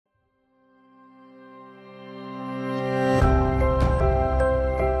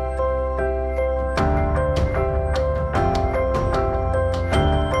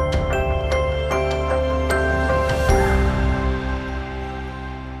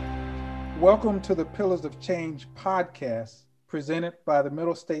Welcome to the Pillars of Change podcast presented by the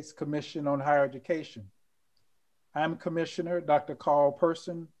Middle States Commission on Higher Education. I'm Commissioner Dr. Carl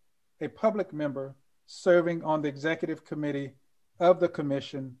Person, a public member serving on the executive committee of the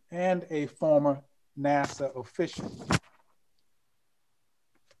commission and a former NASA official.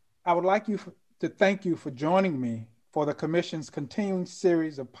 I would like to thank you for joining me for the commission's continuing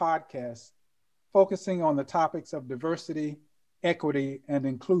series of podcasts focusing on the topics of diversity, equity, and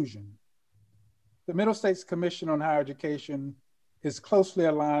inclusion. The Middle States Commission on Higher Education is closely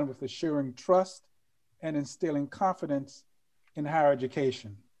aligned with assuring trust and instilling confidence in higher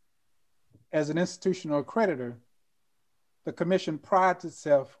education. As an institutional accreditor, the Commission prides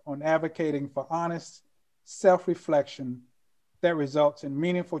itself on advocating for honest self-reflection that results in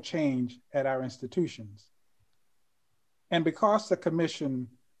meaningful change at our institutions. And because the Commission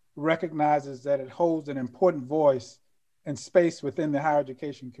recognizes that it holds an important voice and space within the higher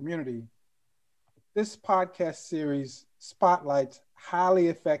education community, this podcast series spotlights highly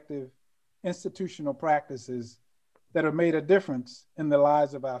effective institutional practices that have made a difference in the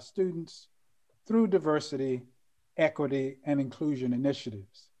lives of our students through diversity, equity, and inclusion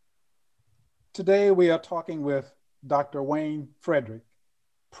initiatives. Today, we are talking with Dr. Wayne Frederick,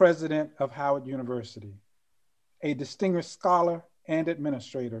 President of Howard University. A distinguished scholar and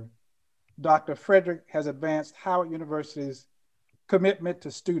administrator, Dr. Frederick has advanced Howard University's commitment to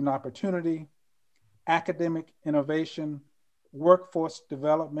student opportunity, academic innovation, workforce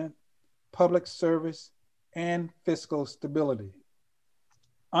development, public service, and fiscal stability.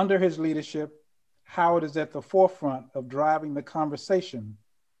 Under his leadership, Howard is at the forefront of driving the conversation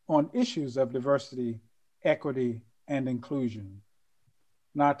on issues of diversity, equity, and inclusion.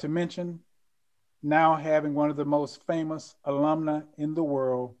 Not to mention, now having one of the most famous alumna in the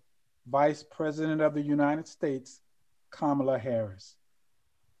world, Vice President of the United States, Kamala Harris.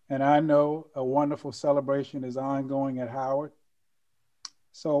 And I know a wonderful celebration is ongoing at Howard.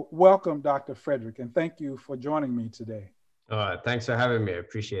 So welcome, Dr. Frederick, and thank you for joining me today. Thanks for having me. I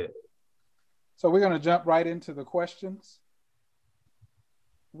appreciate it. So we're going to jump right into the questions.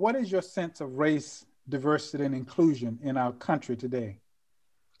 What is your sense of race, diversity, and inclusion in our country today?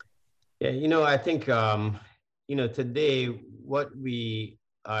 Yeah, I think, today what we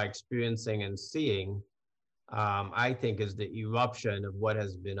are experiencing and seeing, I think, is the eruption of what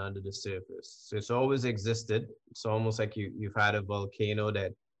has been under the surface. So it's always existed. It's almost like you've had a volcano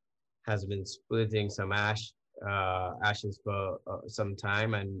that has been splitting some ashes for some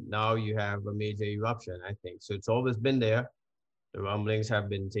time, and now you have a major eruption, I think. So it's always been there. The rumblings have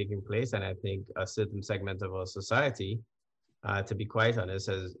been taking place, and I think a certain segment of our society, to be quite honest,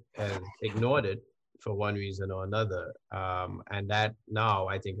 has ignored it for one reason or another. And that now,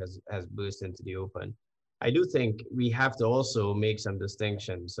 I think, has burst into the open. I do think we have to also make some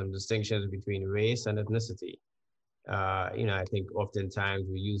distinctions between race and ethnicity. I think oftentimes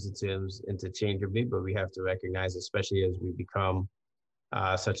we use the terms interchangeably, but we have to recognize, especially as we become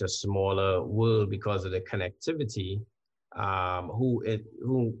such a smaller world because of the connectivity,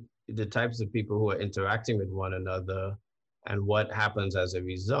 who the types of people who are interacting with one another and what happens as a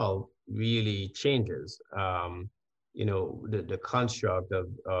result really changes. The construct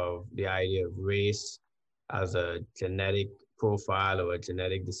of the idea of race as a genetic profile or a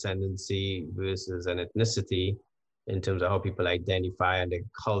genetic descendancy versus an ethnicity in terms of how people identify and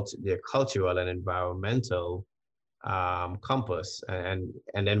their cultural and environmental compass. And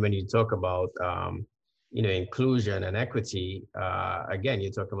then when you talk about, inclusion and equity, again,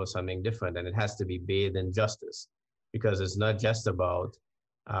 you're talking about something different, and it has to be bathed in justice, because it's not just about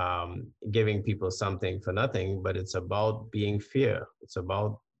giving people something for nothing, but it's about being fair. It's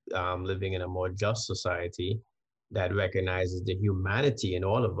about living in a more just society that recognizes the humanity in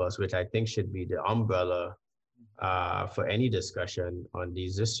all of us, which I think should be the umbrella for any discussion on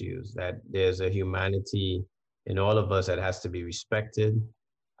these issues, that there's a humanity in all of us that has to be respected,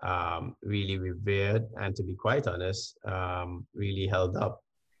 really revered, and to be quite honest, really held up.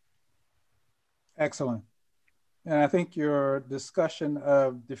 Excellent. And I think your discussion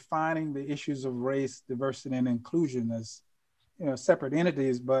of defining the issues of race, diversity, and inclusion as separate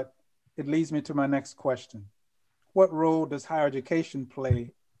entities, but it leads me to my next question. What role does higher education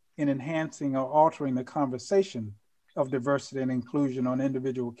play in enhancing or altering the conversation of diversity and inclusion on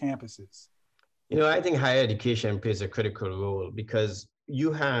individual campuses? I think higher education plays a critical role because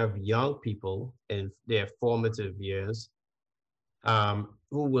you have young people in their formative years who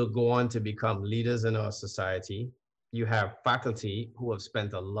will go on to become leaders in our society. You have faculty who have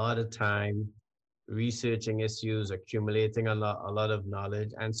spent a lot of time researching issues, accumulating a lot of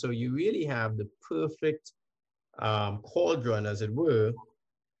knowledge. And so you really have the perfect cauldron, as it were,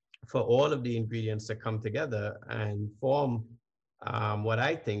 for all of the ingredients to come together and form what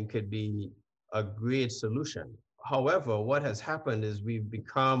I think could be a great solution. However, what has happened is we've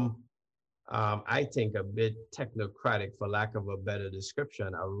become, I think, a bit technocratic, for lack of a better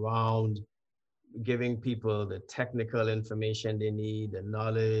description, around giving people the technical information they need, the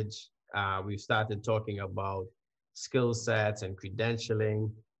knowledge. We've started talking about skill sets and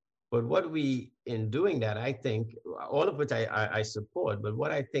credentialing. But what we, in doing that, I think, all of which I support, but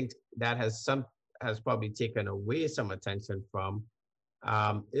what I think that has probably taken away some attention from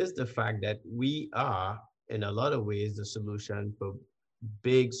is the fact that we are, in a lot of ways, the solution for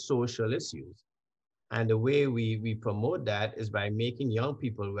big social issues. And the way we promote that is by making young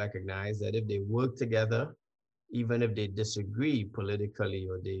people recognize that if they work together, even if they disagree politically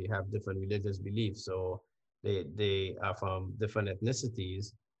or they have different religious beliefs or they are from different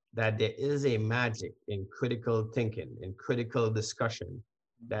ethnicities, that there is a magic in critical thinking, in critical discussion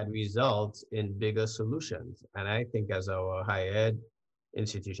that results in bigger solutions. And I think as our higher ed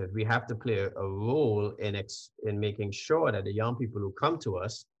institutions, we have to play a role in making sure that the young people who come to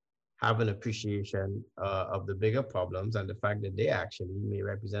us have an appreciation of the bigger problems and the fact that they actually may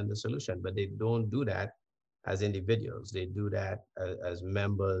represent the solution, but they don't do that as individuals. They do that as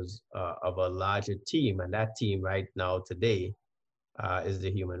members of a larger team, and that team right now today is the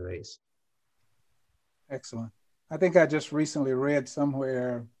human race. Excellent. I think I just recently read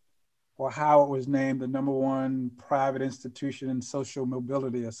somewhere or how it was named the #1 private institution in social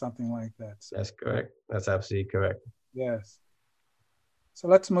mobility or something like that. So, that's correct. That's absolutely correct. Yes. So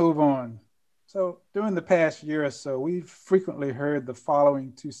let's move on. So during the past year or so, we've frequently heard the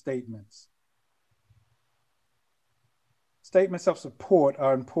following two statements. Statements of support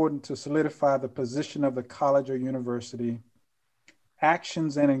are important to solidify the position of the college or university.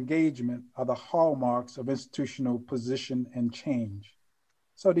 Actions and engagement are the hallmarks of institutional position and change.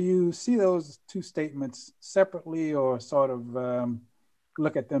 So do you see those two statements separately or sort of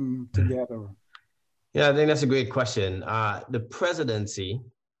look at them together? Yeah, I think that's a great question. The presidency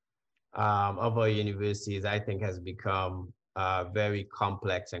of our universities, I think, has become very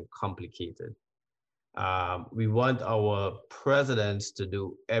complex and complicated. We want our presidents to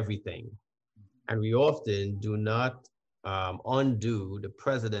do everything, and we often do not undo the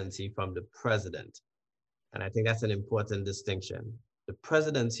presidency from the president. And I think that's an important distinction. The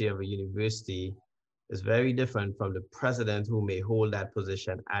presidency of a university is very different from the president who may hold that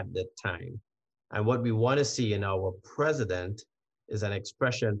position at that time. And what we want to see in our president is an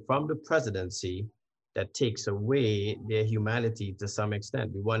expression from the presidency that takes away their humanity to some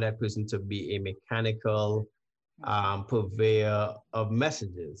extent. We want that person to be a mechanical purveyor of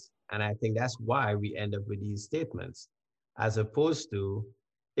messages. And I think that's why we end up with these statements, as opposed to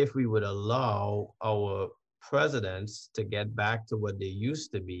if we would allow our presidents to get back to what they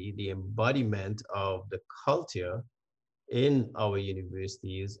used to be, the embodiment of the culture in our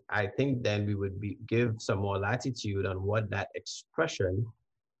universities, I think then we would give some more latitude on what that expression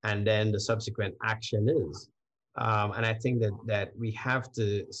and then the subsequent action is. And I think that we have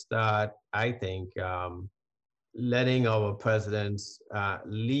to start, I think, letting our presidents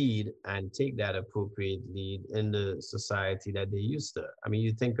lead and take that appropriate lead in the society that they used to. I mean,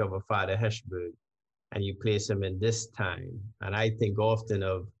 you think of a Father Hirschberg and you place him in this time. And I think often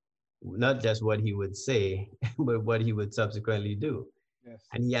of not just what he would say, but what he would subsequently do. Yes.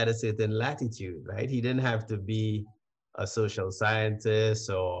 And he had a certain latitude, right? He didn't have to be a social scientist,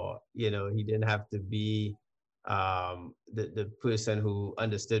 or, he didn't have to be the person who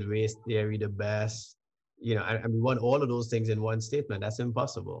understood race theory the best. And we want all of those things in one statement. That's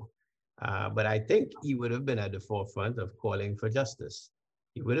impossible. But I think he would have been at the forefront of calling for justice.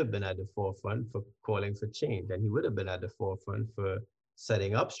 He would have been at the forefront for calling for change. And he would have been at the forefront for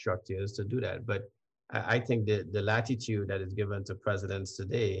setting up structures to do that. But I think the latitude that is given to presidents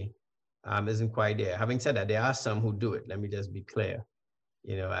today isn't quite there. Having said that, there are some who do it. Let me just be clear.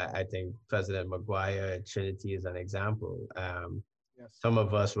 I think President Maguire at Trinity is an example. Yes. Some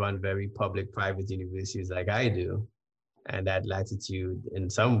of us run very public-private universities like I do, and that latitude in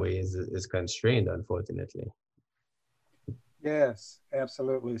some ways is constrained, unfortunately. Yes,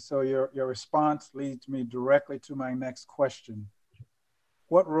 absolutely. So your response leads me directly to my next question.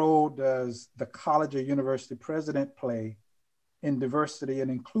 What role does the college or university president play in diversity and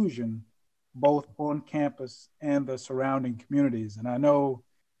inclusion, both on campus and the surrounding communities? And I know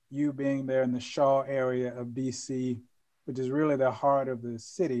you being there in the Shaw area of DC, which is really the heart of the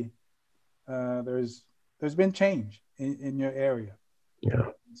city, there's been change in your area. Yeah.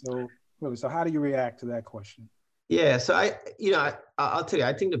 So how do you react to that question? Yeah, so I'll tell you,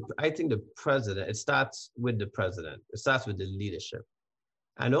 I think the president, it starts with the president. It starts with the leadership.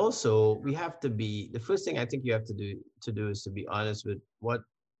 And also, we have to be, the first thing I think you have to do is to be honest with what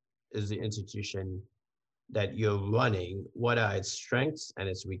is the institution that you're running, what are its strengths and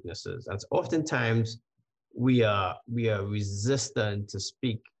its weaknesses. And oftentimes we are resistant to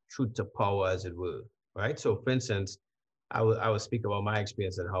speak truth to power, as it were, right? So for instance, I will speak about my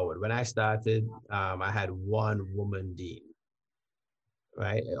experience at Howard. When I started, I had one woman dean,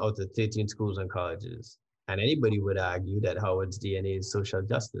 right, out of 13 schools and colleges. And anybody would argue that Howard's DNA is social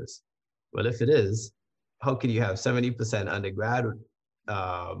justice. Well, if it is, how could you have 70%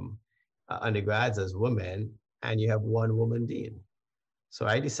 undergrads as women and you have one woman dean? So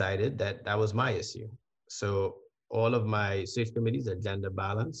I decided that that was my issue. So all of my search committees are gender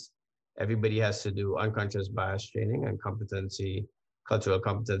balanced. Everybody has to do unconscious bias training and cultural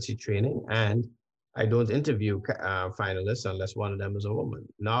competency training. And I don't interview finalists unless one of them is a woman.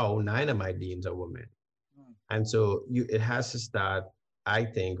 Now, 9 of my deans are women. And so it has to start, I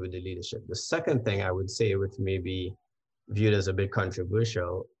think, with the leadership. The second thing I would say, which may be viewed as a bit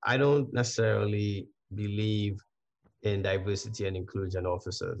controversial, I don't necessarily believe in diversity and inclusion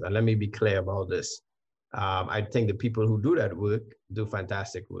officers. And let me be clear about this. I think the people who do that work do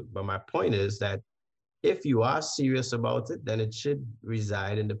fantastic work. But my point is that if you are serious about it, then it should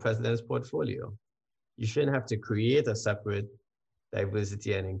reside in the president's portfolio. You shouldn't have to create a separate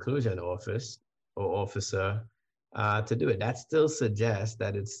diversity and inclusion office or officer to do it. That still suggests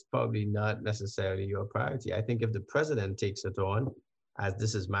that it's probably not necessarily your priority. I think if the president takes it on, as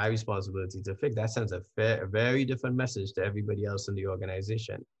this is my responsibility to fix, that sends a very different message to everybody else in the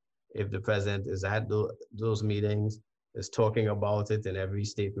organization. If the president is at those meetings, is talking about it in every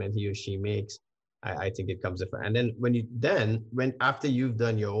statement he or she makes, I think it comes different. And then after you've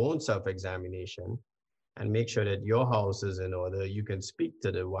done your own self-examination and make sure that your house is in order, you can speak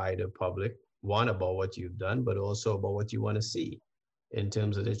to the wider public, one, about what you've done, but also about what you want to see in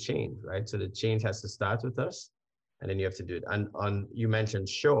terms of the change, right? So the change has to start with us, and then you have to do it. And you mentioned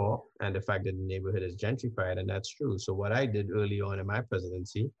Shaw and the fact that the neighborhood is gentrified, and that's true. So what I did early on in my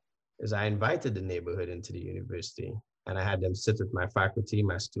presidency is I invited the neighborhood into the university, and I had them sit with my faculty,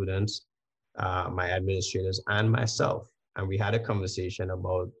 my students, my administrators, and myself. And we had a conversation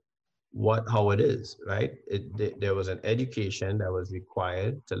about how it is, right? There was an education that was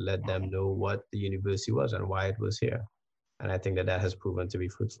required to let them know what the university was and why it was here. And I think that has proven to be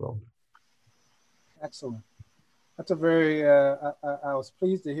fruitful. Excellent. That's a very, I was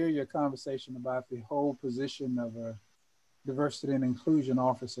pleased to hear your conversation about the whole position of a diversity and inclusion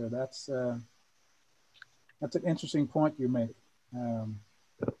officer. That's an interesting point you make.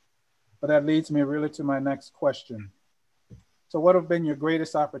 But that leads me really to my next question. So what have been your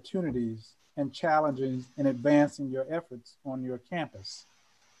greatest opportunities and challenges in advancing your efforts on your campus?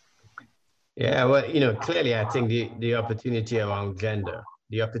 Yeah, well, clearly I think the opportunity around gender,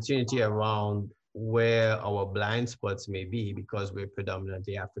 the opportunity around where our blind spots may be because we're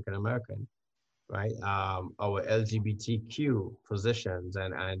predominantly African-American, right? Our LGBTQ positions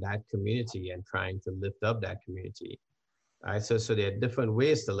and that community and trying to lift up that community, right? So there are different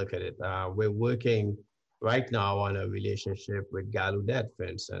ways to look at it. We're working right now on a relationship with Gallaudet, for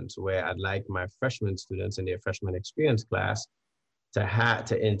instance, where I'd like my freshman students in their freshman experience class to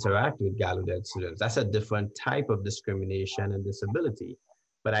interact with Gallaudet students. That's a different type of discrimination and disability.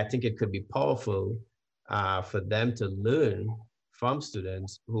 But I think it could be powerful for them to learn from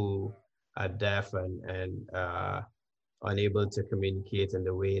students who are deaf and unable to communicate in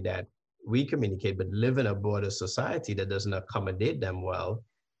the way that we communicate, but live in a broader society that doesn't accommodate them well.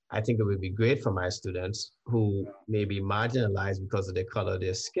 I think it would be great for my students who may be marginalized because of the color of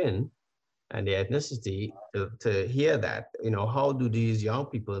their skin and their ethnicity to hear that. How do these young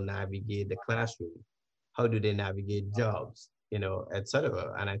people navigate the classroom? How do they navigate jobs, et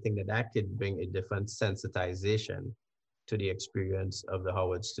cetera? And I think that could bring a different sensitization to the experience of the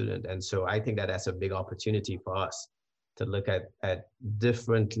Howard student. And so I think that that's a big opportunity for us to look at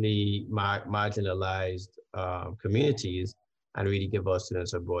differently marginalized communities and really give our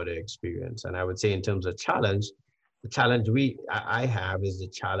students a broader experience. And I would say in terms of challenge, the challenge I have is the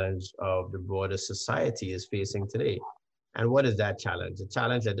challenge of the broader society is facing today. And what is that challenge? The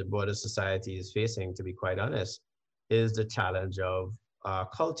challenge that the broader society is facing, to be quite honest, is the challenge of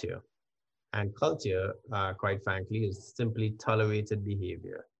culture. And culture, quite frankly, is simply tolerated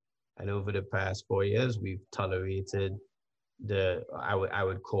behavior. And over the past 4 years, we've tolerated I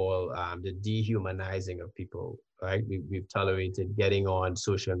would call the dehumanizing of people, right? We've tolerated getting on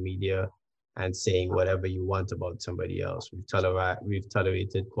social media and saying whatever you want about somebody else. We've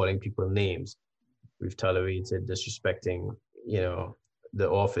tolerated calling people names. We've tolerated disrespecting, the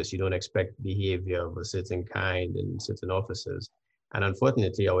office. You don't expect behavior of a certain kind in certain offices. And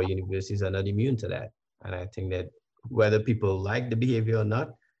unfortunately, our universities are not immune to that. And I think that whether people like the behavior or not,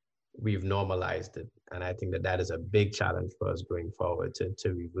 we've normalized it. And I think that that is a big challenge for us going forward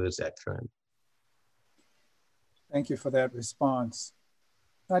to reverse that trend. Thank you for that response.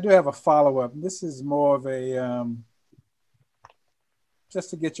 I do have a follow-up. This is more of a, just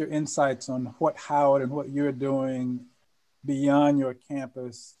to get your insights on what Howard and what you're doing beyond your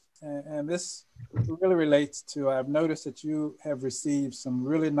campus. And this really relates to, I've noticed that you have received some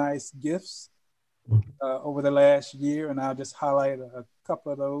really nice gifts over the last year, and I'll just highlight a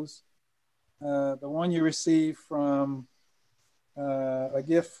couple of those. The one you received from a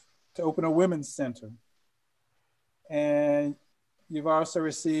gift to open a women's center. And you've also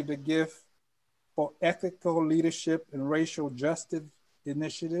received a gift for ethical leadership and racial justice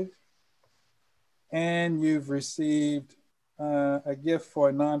initiative. And you've received a gift for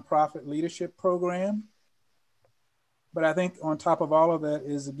a nonprofit leadership program. But I think on top of all of that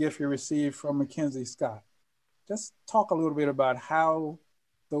is a gift you received from Mackenzie Scott. Just talk a little bit about how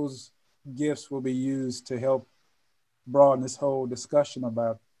those gifts will be used to help broaden this whole discussion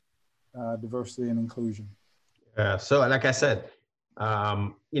about diversity and inclusion. So like I said,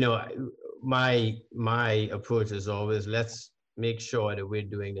 my approach is always, let's make sure that we're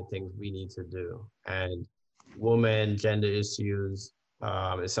doing the things we need to do. And women, gender issues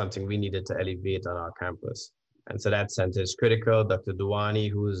is something we needed to elevate on our campus. And so that center is critical. Dr.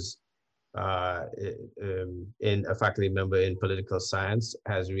 Duwani, who's in a faculty member in political science,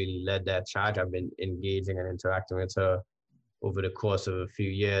 has really led that charge. I've been engaging and interacting with her over the course of a few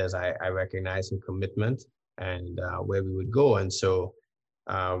years. I recognize her commitment and where we would go. And so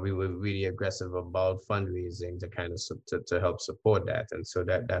we were really aggressive about fundraising to kind of to help support that. And so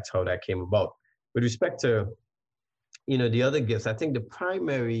that's how that came about. With respect to, the other gifts, I think the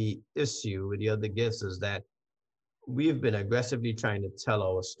primary issue with the other gifts is that we've been aggressively trying to tell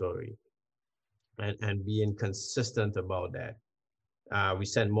our story and being consistent about that. We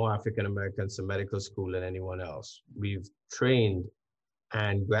send more African Americans to medical school than anyone else. We've trained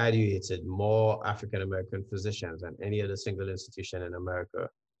and graduated more African American physicians than any other single institution in America.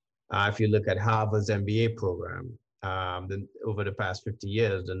 If you look at Harvard's MBA program, over the past 50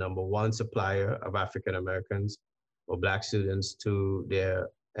 years, the number one supplier of African Americans or Black students to their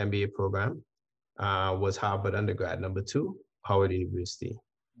MBA program was Harvard undergrad. Number two, Howard University.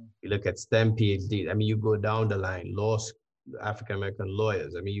 You look at STEM PhDs. I mean, you go down the line, African American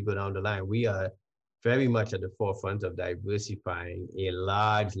lawyers. I mean, you go down the line. We are very much at the forefront of diversifying a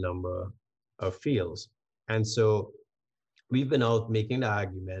large number of fields. And so we've been out making the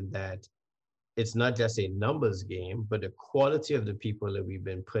argument that it's not just a numbers game, but the quality of the people that we've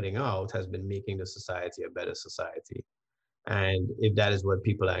been putting out has been making the society a better society. And if that is what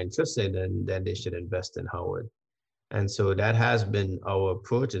people are interested in, then they should invest in Howard. And so that has been our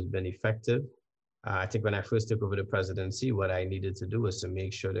approach, has been effective. I think when I first took over the presidency, what I needed to do was to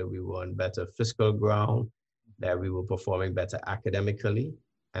make sure that we were on better fiscal ground, that we were performing better academically,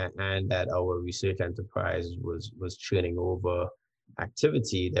 and that our research enterprise was churning over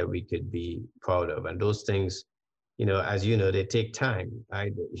activity that we could be proud of. And those things, as you know, they take time.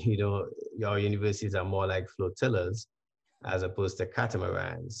 Our universities are more like flotillas as opposed to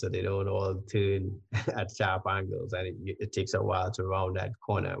catamarans. So they don't all turn at sharp angles, and it takes a while to round that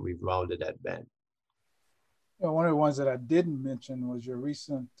corner. We've rounded that bend. One of the ones that I didn't mention was your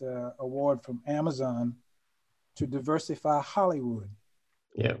recent award from Amazon to diversify Hollywood.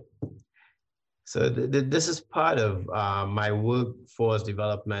 Yeah. So this is part of my workforce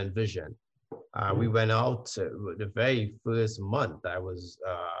development vision. We went out the very first month I was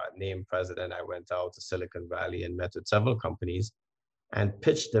named president. I went out to Silicon Valley and met with several companies and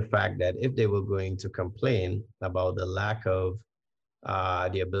pitched the fact that if they were going to complain about the lack of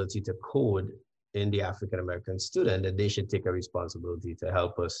the ability to code in the African-American student, that they should take a responsibility to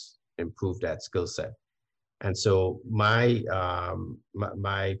help us improve that skill set. And so my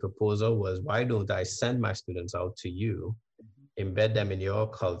proposal was, why don't I send my students out to you, embed them in your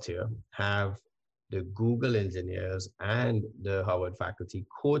culture, have the Google engineers and the Howard faculty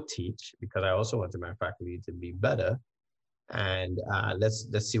co-teach, because I also wanted my faculty to be better, and let's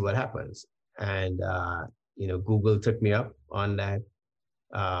see what happens. And Google took me up on that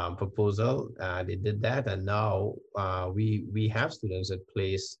proposal. They did that, and now we have students at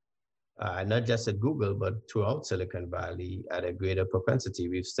place, not just at Google, but throughout Silicon Valley at a greater propensity.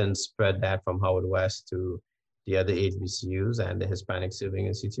 We've since spread that from Howard West to the other HBCUs and the Hispanic serving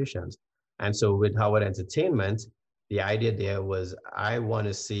institutions. And so with Howard Entertainment, the idea there was, I want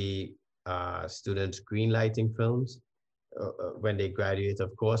to see students greenlighting films when they graduate,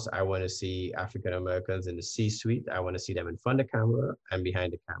 of course, I want to see African Americans in the C-suite. I want to see them in front of the camera and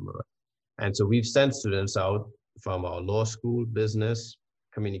behind the camera. And so we've sent students out from our law school, business,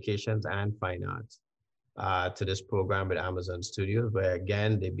 communications, and fine arts to this program with Amazon Studios, where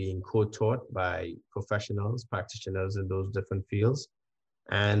again, they're being co-taught by professionals, practitioners in those different fields,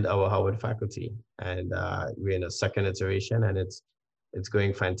 and our Howard faculty. And we're in a second iteration, and it's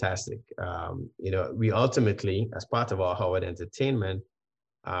going fantastic. We ultimately, as part of our Howard Entertainment,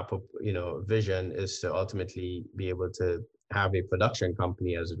 vision is to ultimately be able to have a production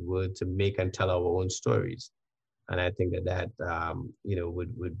company, as it would, to make and tell our own stories. And I think that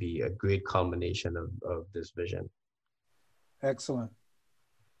would be a great culmination of this vision. Excellent.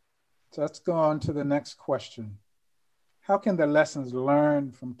 So let's go on to the next question. How can the lessons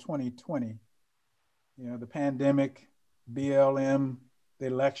learned from 2020, the pandemic, BLM, the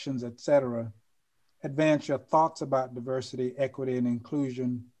elections, et cetera, advance your thoughts about diversity, equity, and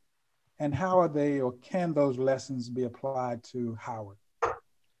inclusion? And how are they, or can those lessons be applied to Howard?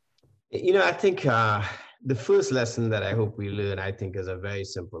 I think the first lesson that I hope we learn, I think, is a very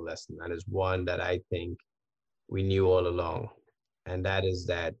simple lesson, and is one that I think we knew all along. And that is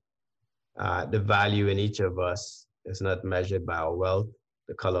that the value in each of us is not measured by our wealth,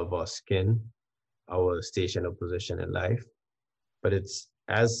 the color of our skin, our station or position in life, but it's,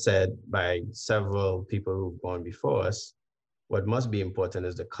 as said by several people who've gone before us, what must be important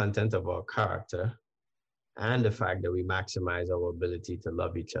is the content of our character and the fact that we maximize our ability to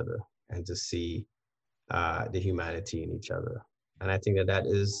love each other and to see the humanity in each other. And I think that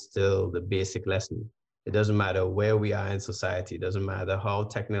is still the basic lesson. It doesn't matter where we are in society, it doesn't matter how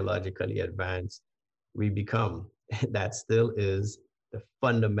technologically advanced we become, that still is the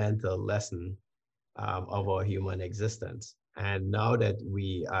fundamental lesson of our human existence. And now that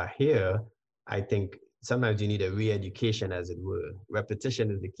we are here, I think sometimes you need a re-education, as it were. Repetition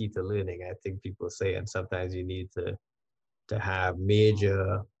is the key to learning, I think people say, and sometimes you need to have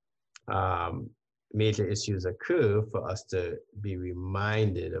major issues occur for us to be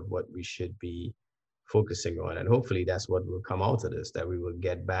reminded of what we should be focusing on. And hopefully that's what will come out of this, that we will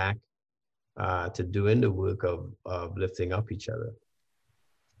get back to doing the work of lifting up each other.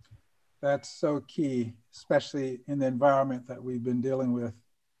 That's so key, especially in the environment that we've been dealing with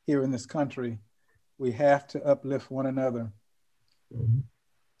here in this country. We have to uplift one another. Mm-hmm.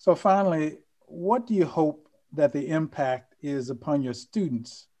 So finally, what do you hope that the impact is upon your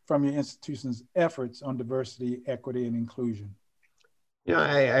students from your institution's efforts on diversity, equity, and inclusion?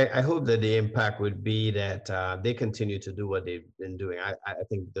 I hope that the impact would be that they continue to do what they've been doing. I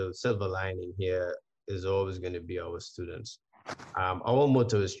think the silver lining here is always going to be our students. Our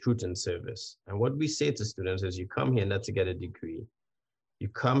motto is truth and service. And what we say to students is, you come here not to get a degree. You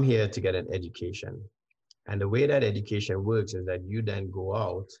come here to get an education. And the way that education works is that you then go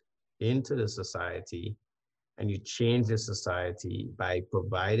out into the society and you change the society by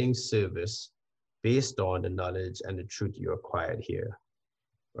providing service based on the knowledge and the truth you acquired here,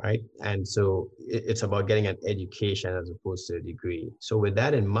 right? And so it's about getting an education as opposed to a degree. So with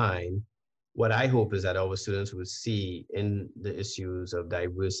that in mind, what I hope is that our students will see in the issues of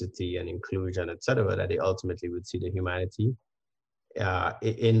diversity and inclusion, et cetera, that they ultimately would see the humanity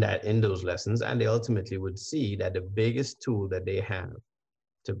in those lessons. And they ultimately would see that the biggest tool that they have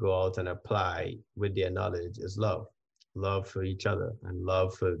to go out and apply with their knowledge is love for each other and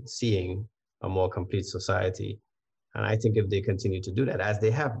love for seeing a more complete society. And I think if they continue to do that, as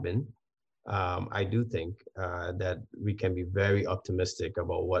they have been, I do think that we can be very optimistic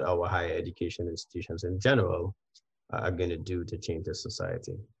about what our higher education institutions in general are going to do to change the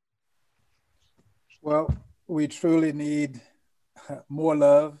society. Well, we truly need more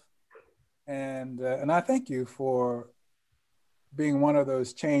love. And I thank you for being one of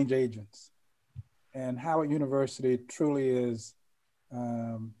those change agents. And Howard University truly is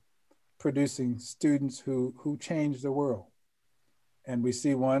producing students who change the world. And we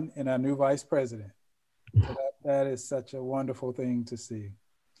see one in our new vice president. So that is such a wonderful thing to see.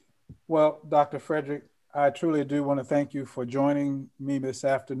 Well, Dr. Frederick, I truly do want to thank you for joining me this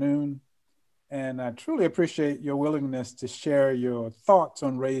afternoon. And I truly appreciate your willingness to share your thoughts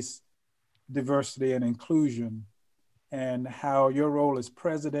on race, diversity, and inclusion, and how your role as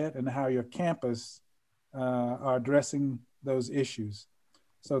president and how your campus are addressing those issues.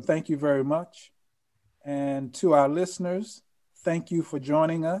 So thank you very much. And to our listeners, thank you for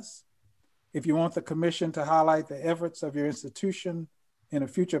joining us. If you want the commission to highlight the efforts of your institution in a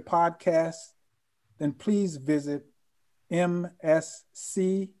future podcast, then please visit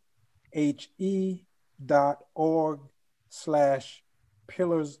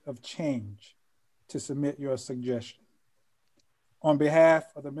msche.org/pillars of change to submit your suggestion. On behalf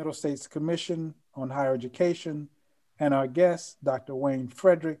of the Middle States Commission on Higher Education and our guest, Dr. Wayne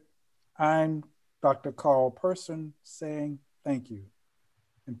Frederick, I'm Dr. Carl Person saying thank you.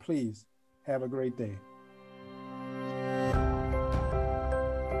 And please have a great day.